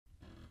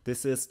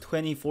This is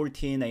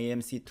 2014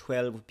 AMC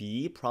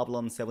 12B,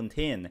 problem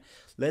 17.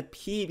 Let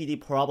P be the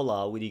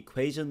parabola with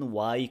equation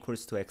y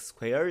equals to x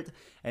squared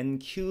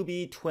and Q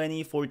be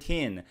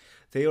 2014.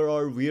 There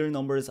are real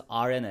numbers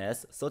r and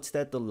s such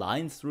that the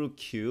line through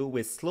Q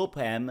with slope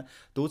m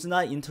does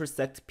not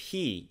intersect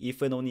P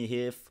if and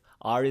only if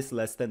r is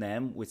less than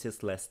m, which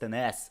is less than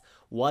s.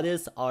 What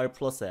is r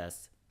plus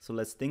s? So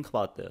let's think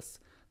about this.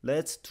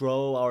 Let's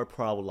draw our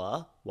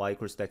parabola y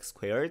equals to x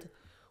squared,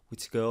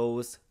 which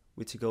goes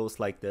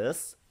like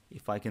this.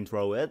 If I can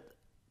draw it,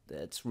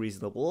 that's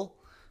reasonable.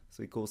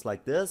 So it goes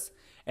like this.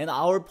 And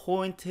our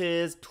point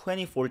is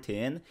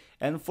 2014.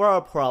 And for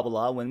our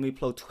parabola, when we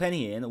plug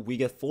 20 in, we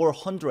get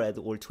 400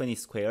 or 20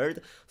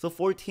 squared. So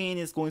 14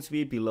 is going to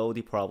be below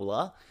the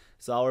parabola.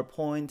 So our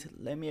point,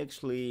 let me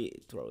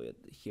actually draw it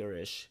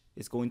here-ish,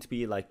 is going to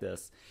be like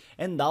this.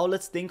 And now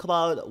let's think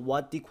about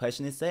what the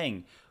question is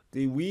saying.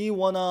 We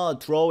want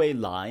to draw a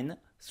line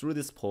through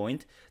this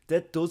point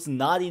that does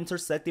not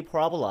intersect the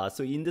parabola.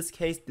 So in this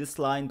case, this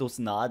line does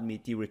not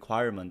meet the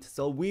requirement.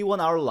 So we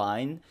want our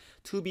line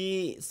to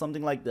be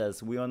something like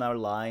this. We want our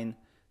line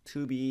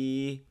to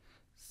be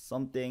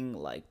something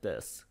like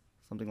this.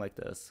 Something like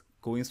this.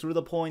 Going through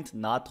the point,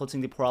 not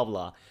touching the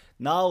parabola.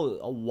 Now,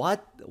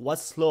 what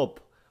slope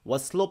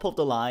of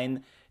the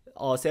line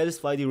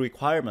satisfy the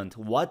requirement?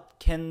 What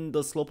can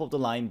the slope of the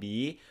line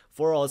be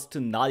for us to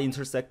not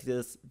intersect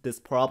this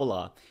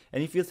parabola?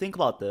 And if you think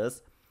about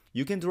this,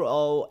 you can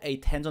draw a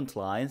tangent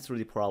line through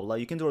the parabola.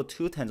 You can draw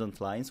two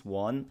tangent lines,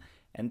 1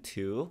 and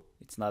 2.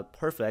 It's not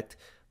perfect,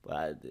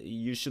 but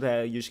you should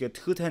get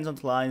two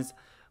tangent lines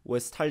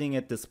with starting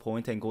at this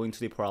point and going to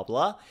the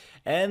parabola.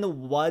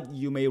 And what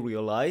you may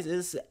realize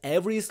is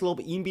every slope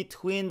in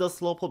between the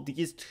slope of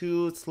these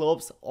two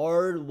slopes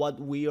are what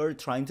we are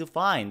trying to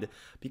find.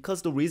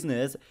 Because the reason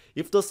is,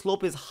 if the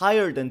slope is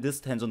higher than this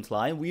tangent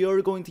line, we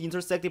are going to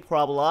intersect the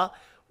parabola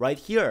right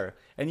here.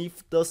 And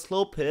if the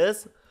slope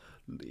is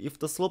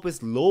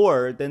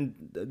lower than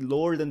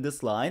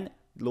this line,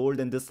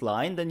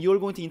 then you're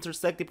going to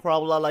intersect the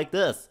parabola like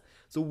this.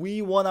 So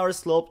we want our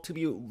slope to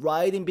be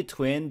right in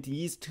between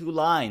these two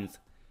lines.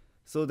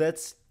 So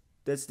that's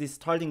the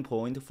starting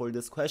point for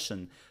this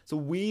question. So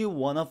we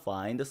want to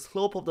find the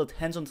slope of the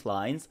tangent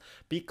lines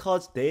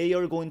because they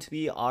are going to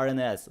be r and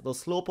s. The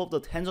slope of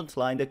the tangent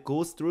line that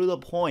goes through the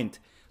point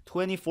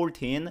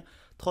 2014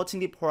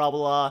 touching the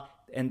parabola,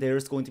 and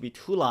there's going to be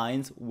two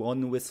lines,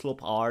 one with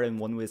slope r and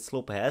one with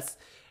slope s.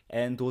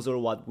 And those are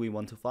what we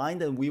want to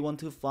find. And we want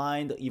to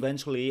find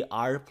eventually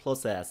r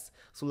plus s.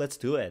 So let's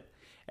do it.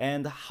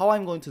 And how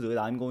I'm going to do it,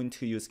 I'm going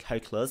to use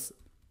calculus.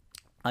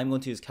 I'm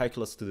going to use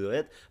calculus to do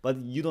it, but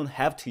you don't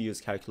have to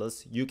use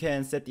calculus. You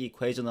can set the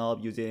equation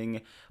up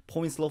using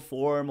point slope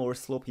form or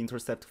slope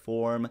intercept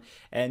form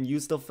and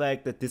use the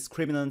fact that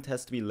discriminant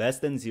has to be less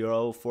than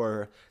 0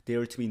 for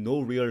there to be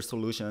no real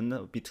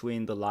solution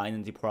between the line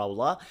and the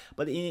parabola.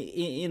 But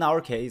in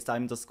our case,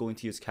 I'm just going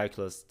to use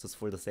calculus just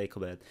for the sake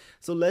of it.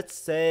 So let's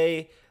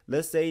say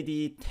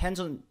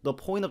the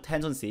point of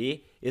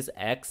tangency is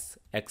x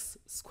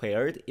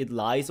squared. It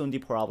lies on the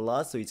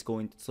parabola,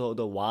 so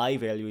the y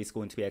value is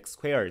going to be x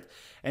squared.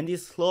 And the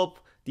slope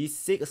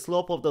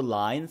of the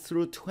line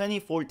through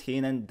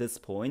 2014 and this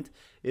point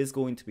is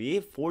going to be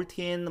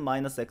 14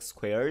 minus x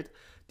squared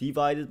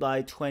divided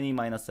by 20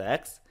 minus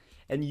x.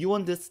 And you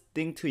want this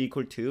thing to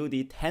equal to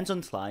the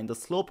tangent line, the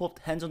slope of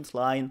tangent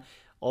line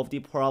of the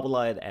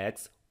parabola at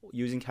x.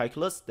 Using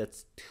calculus,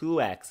 that's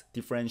 2x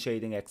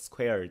differentiating x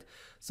squared.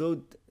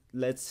 So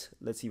let's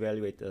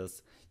evaluate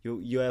this.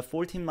 You have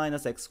 14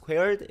 minus x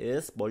squared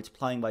is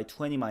multiplying by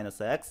 20 minus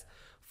x.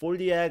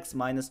 40x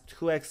minus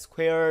 2x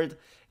squared,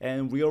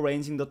 and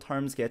rearranging the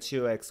terms gets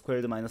you x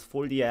squared minus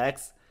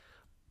 40x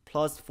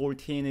plus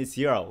 14 is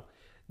 0.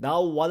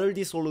 Now, what are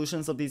the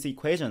solutions of these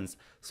equations?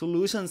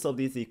 Solutions of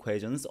these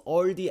equations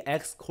are the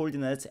x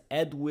coordinates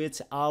at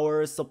which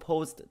our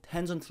supposed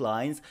tangent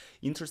lines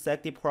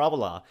intersect the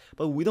parabola.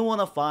 But we don't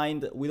want to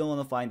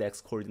find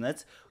x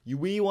coordinates.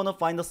 We want to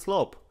find the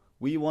slope.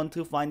 We want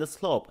to find the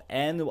slope.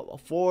 And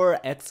for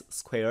x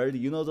squared,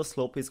 you know the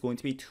slope is going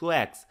to be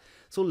 2x.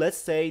 So let's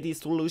say the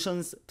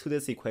solutions to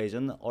this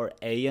equation are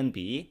a and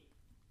b.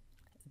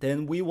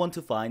 Then we wish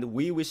to find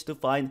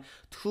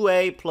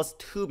 2a plus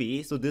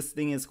 2b, so this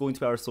thing is going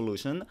to be our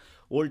solution,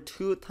 or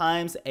 2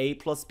 times a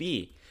plus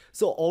b.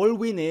 So all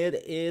we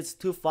need is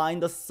to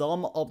find the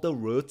sum of the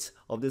roots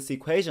of this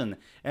equation,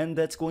 and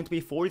that's going to be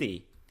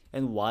 40.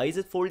 And why is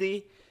it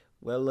 40?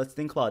 Well, let's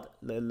think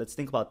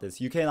about this.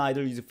 You can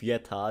either use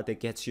Vieta that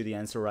gets you the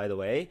answer right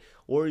away,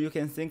 or you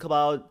can think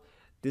about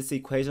this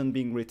equation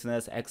being written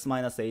as x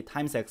minus a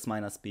times x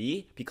minus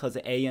b, because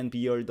a and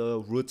b are the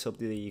roots of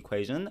the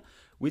equation,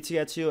 which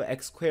gets you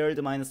x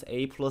squared minus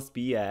a plus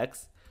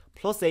bx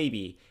plus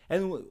ab.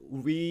 And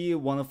we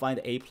want to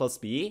find a plus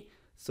b,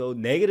 so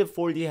negative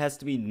 40 has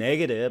to be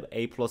negative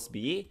a plus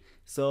b,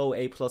 so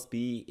a plus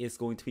b is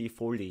going to be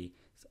 40.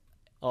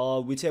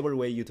 Whichever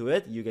way you do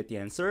it, you get the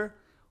answer.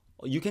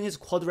 You can use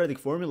quadratic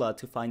formula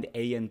to find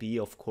a and b,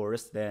 of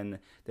course, then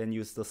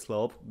use the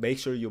slope. Make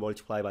sure you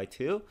multiply by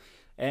 2.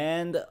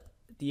 And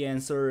the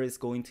answer is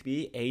going to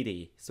be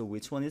 80. So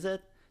which one is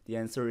it? The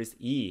answer is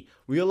E.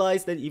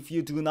 Realize that if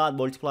you do not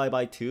multiply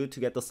by 2 to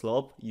get the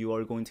slope, you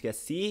are going to get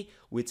C,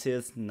 which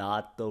is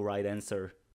not the right answer.